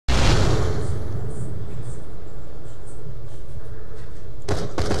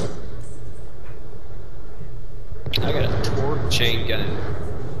chain gun.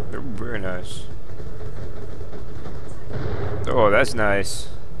 They're very nice. Oh, that's nice.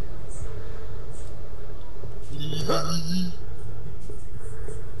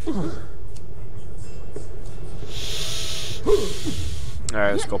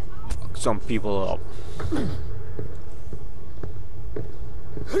 Alright, let's go fuck some people up.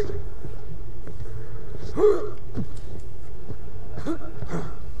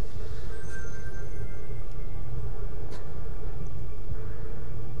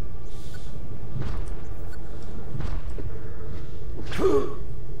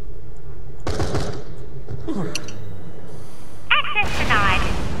 Access denied.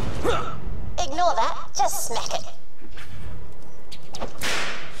 Ignore that. Just smack it.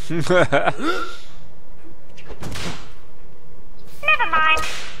 Never mind.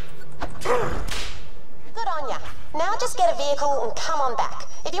 Good on ya. Now just get a vehicle and come on back.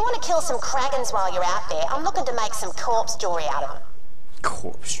 If you want to kill some Kragans while you're out there, I'm looking to make some corpse jewelry out of them.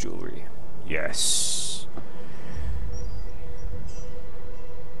 Corpse jewelry. Yes.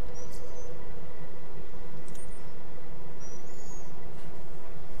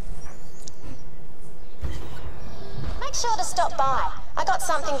 Make sure to stop by. I got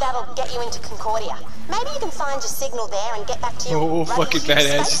something that'll get you into Concordia. Maybe you can find your signal there and get back to your Oh, fucking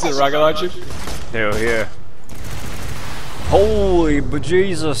badass. You see the rocket launcher? Hell yeah. Holy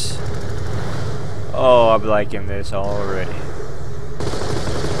bejesus. Oh, I'm liking this already.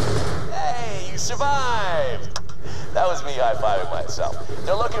 Hey, you survived! That was me high-fiving myself.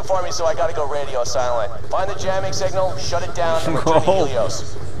 They're looking for me, so I gotta go radio silent. Find the jamming signal, shut it down, and return to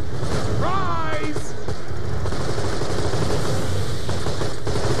Helios. Rise!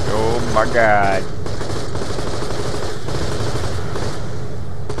 Oh my god.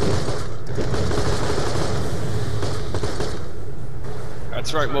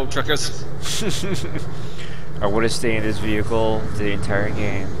 That's right, Mob Truckers. I would have stayed in this vehicle the entire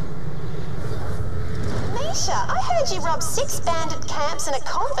game. Misha, I heard you robbed 6 bandit camps and a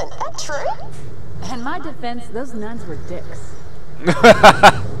convent. That true? In my defense, those nuns were dicks.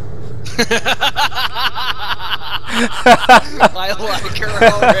 I like her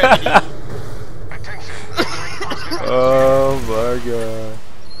already. Oh my god.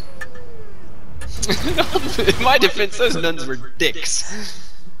 In my defense, those nuns were dicks.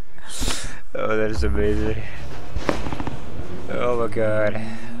 Oh, that is amazing. Oh my god.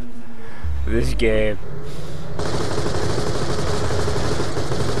 This game.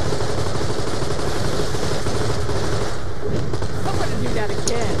 I'm gonna do that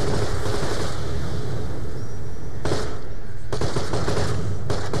again.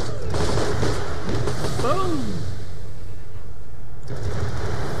 Boom!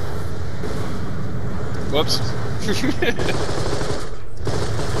 Whoops.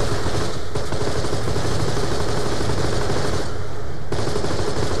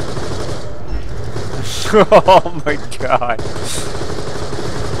 Oh my god.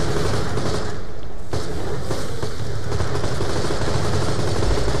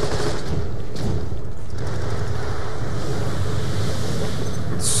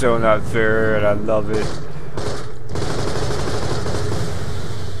 It's so not fair and I love it.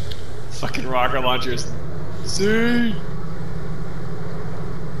 Fucking rocket launchers. See?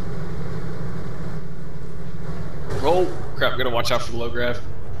 Oh, crap, gotta watch out for the low grav.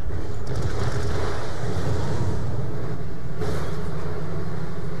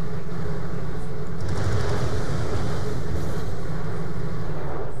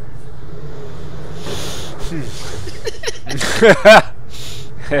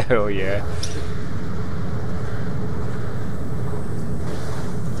 Hell yeah.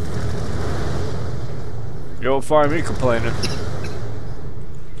 You don't find me complaining.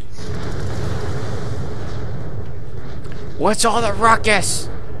 What's all the ruckus?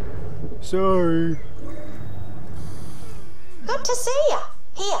 Sorry. Good to see ya.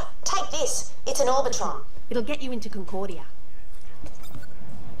 Here, take this. It's an Orbitron. It'll get you into Concordia.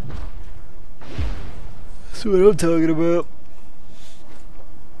 That's what I'm talking about.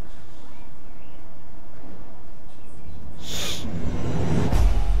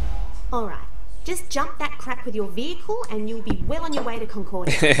 Alright. Just jump that crap with your vehicle and you'll be well on your way to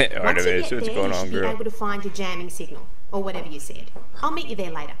Concordia. Once you Artemis, get what's there, going you on, should be girl? able to find your jamming signal, or whatever you said. I'll meet you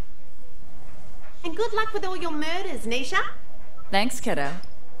there later. And good luck with all your murders, Nisha. Thanks, kiddo.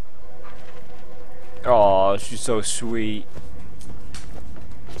 Oh, she's so sweet.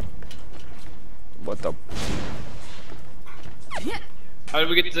 What the? How did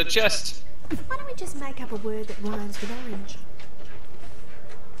we get to the chest? Why don't we just make up a word that rhymes with orange?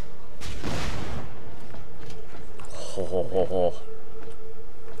 Ho ho ho ho.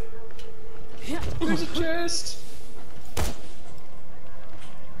 There's a chest.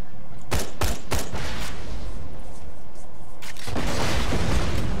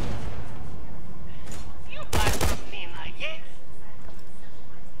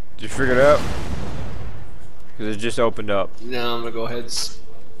 figured it out? Because it just opened up. No, I'm gonna go ahead.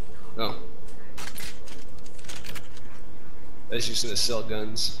 Oh. That's just gonna sell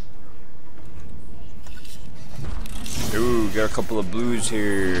guns. Ooh, got a couple of blues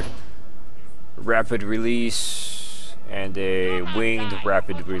here. Rapid release and a winged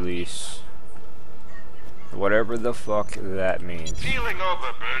rapid release. Whatever the fuck that means. Feeling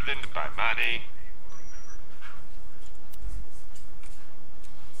overburdened by money.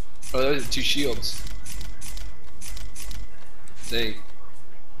 Oh, those are 2 shields. Dang.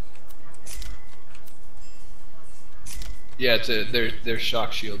 Yeah, they're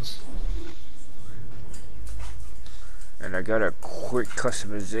shock shields. And I got a quick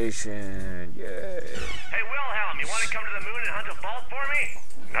customization. Yay. Hey, Wilhelm, you want to come to the moon and hunt a vault for me?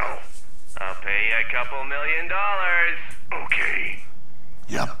 No. I'll pay you a couple $1 million. Okay.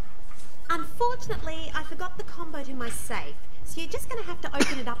 Yep. Unfortunately, I forgot the combo to my safe, so you're just going to have to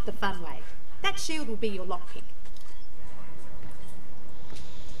open it up the fun way. That shield will be your lockpick.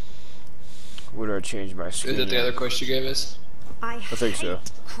 Where do I change my screen? Is that the other quest you gave us? I think so.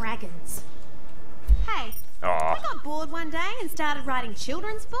 hate Kragans. Hey, Aw. I got bored one day and started writing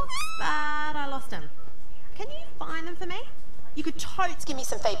children's books, but I lost them. Can you find them for me? You could totes give me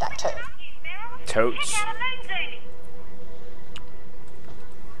some feedback too. Totes.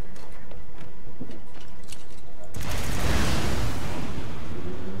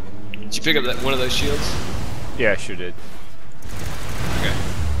 Did you pick up one of those shields? Yeah, I sure did. Okay.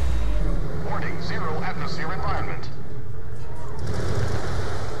 Warning, 0 atmosphere environment.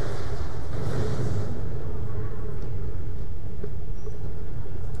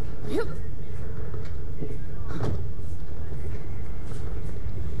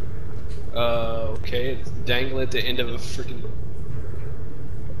 Okay, it's dangling at the end of a freaking.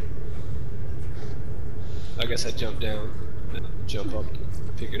 I guess I jump down, jump up,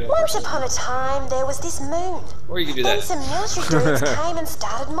 pick it up. Once upon a time, there was this moon. Or you can do Then that. some military dudes came and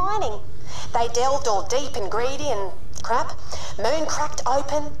started mining. They delved all deep and greedy and crap. Moon cracked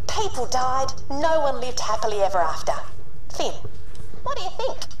open, people died, no one lived happily ever after. Finn, what do you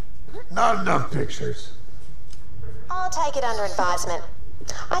think? Not enough pictures. I'll take it under advisement.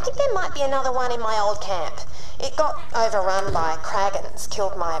 I think there might be another one in my old camp. It got overrun by Kragans,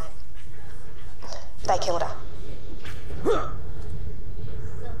 They killed her.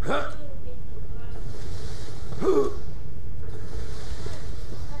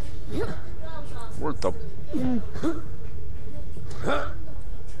 What the?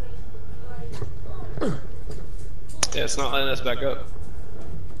 Yeah, it's not letting us back up.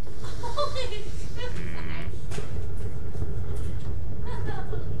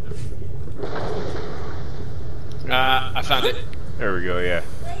 I found it. There we go, yeah.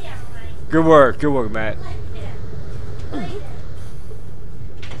 Good work, Matt.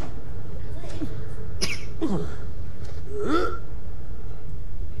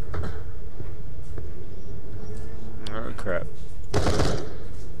 Oh crap.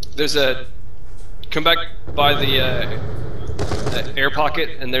 There's a. Come back by the air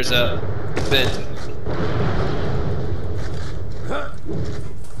pocket, and there's a vent.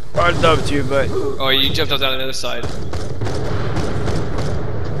 I'd love to, but Oh, you jumped out on the other side.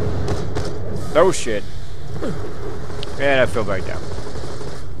 oh shit. And I fell back down.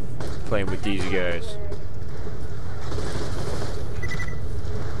 Playing with these guys.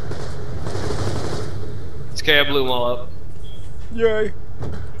 It's okay, I blew them all up. Yay.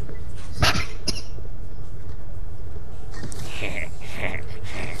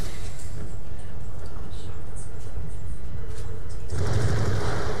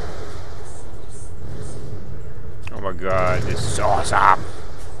 Oh my god, this is awesome.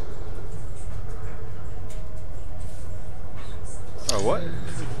 Oh, what?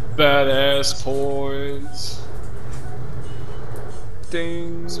 Badass points.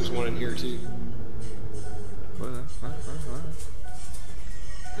 Ding. There's one in here too.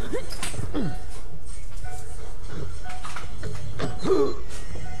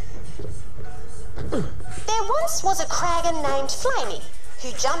 There once was a Kragan named Flamey,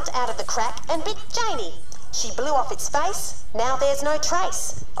 who jumped out of the crack and bit Janie. She blew off its face, now there's no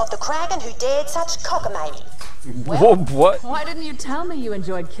trace of the Kragan who dared such cockamamie. Whoa, what? Why didn't you tell me you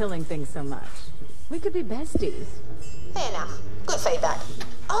enjoyed killing things so much? We could be besties. Fair enough. Good feedback.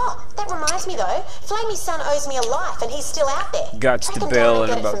 Oh, that reminds me though, Flamey's son owes me a life and he's still out there. Got Track to him bail down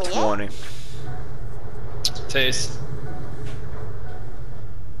in and get it about for me, yeah? 20. Taste.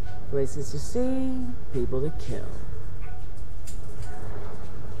 Places to see, people to kill.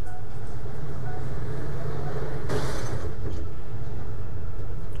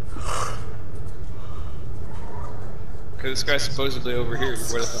 Because this guy's supposedly over here.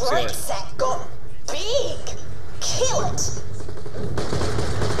 Where the fuck's he Right at? sack got big. Kill it.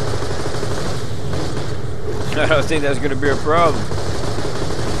 I don't think that's gonna be a problem.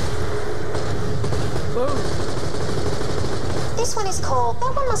 This one is called.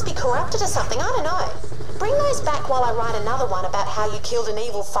 That one must be corrupted or something. I don't know. Bring those back while I write another one about how you killed an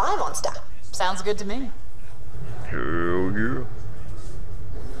evil fire monster. Sounds good to me. Hell yeah.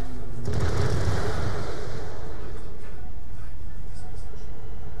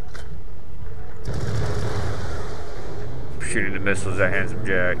 Shooting the missiles at Handsome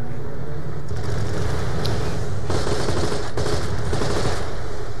Jack.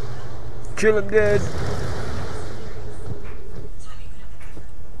 Kill him dead.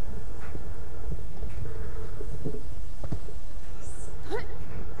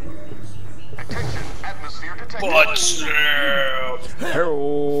 Attention, atmosphere detected.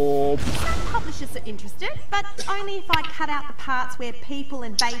 Help. Some publishers are interested, but only if I cut out the parts where people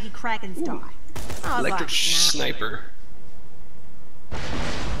and baby Kragans die. I was Electric like, nah. sniper.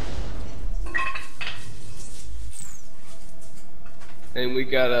 And we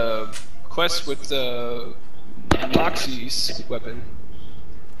got a quest with Moxie's weapon.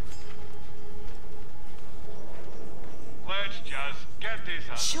 Let's just get this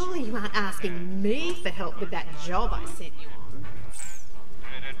up. Surely you aren't asking me for help with that job I sent you on.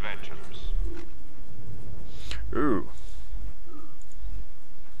 And adventures. Ooh.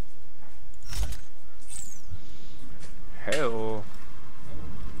 Hell.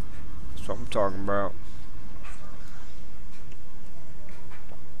 That's what I'm talking about.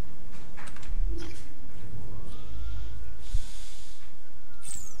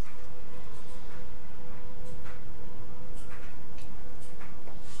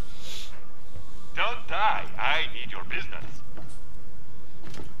 Don't die. I need your business.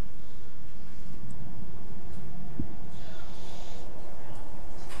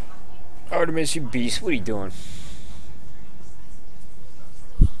 Artemis, you beast. What are you doing?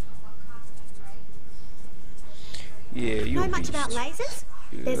 Yeah, you Know a much beast. about lasers?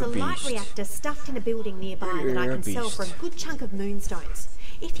 There's a light beast. reactor stuffed in a building nearby that I You're a can sell for a beast. good chunk of moonstones.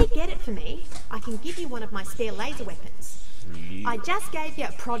 If you get it for me, I can give you one of my spare laser weapons. I just gave you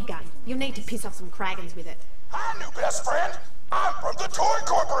a prod gun. You'll need to piss off some Kragans with it. Hi, new best friend. I'm from the Toy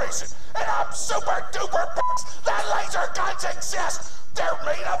Corporation, and I'm super duper pissed that laser guns exist. They're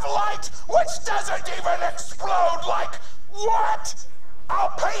made of light, which doesn't even explode like what?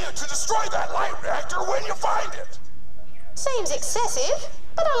 I'll pay you to destroy that light reactor when you find it. Seems excessive,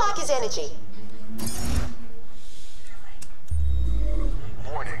 but I like his energy.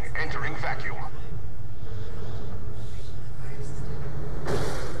 Warning, entering vacuum.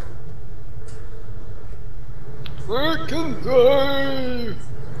 Where can go?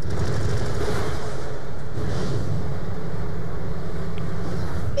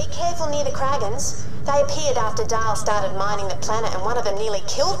 Be careful near the Kragans. They appeared after Dahl started mining the planet, and one of them nearly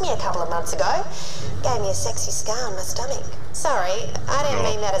killed me a couple of months ago. Gave me a sexy scar on my stomach. Sorry, I didn't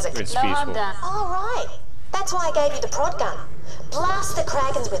mean that as a... It's No, I'm peaceful. done. Oh, right. That's why I gave you the prod gun. Blast the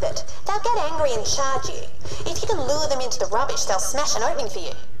Kragans with it. They'll get angry and charge you. If you can lure them into the rubbish, they'll smash an opening for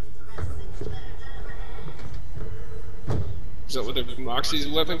you. Is that where the Moxie's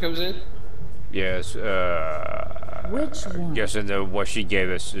weapon comes in? Yes, Which one? guessing that what she gave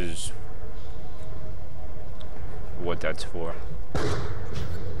us is what that's for.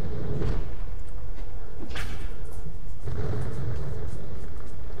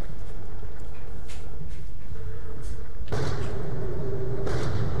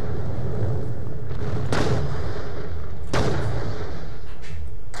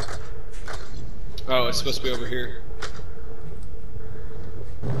 Oh, it's supposed to be over here.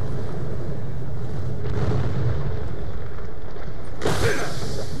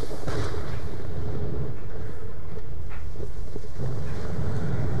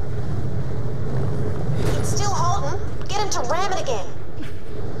 It's still holding. Get him to ram it again.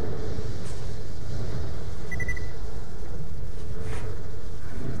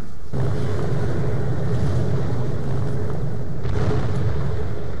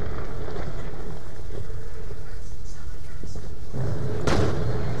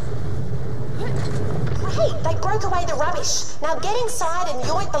 Great, they broke away the rubbish. Now get inside and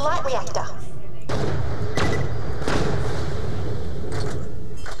yoink the light reactor.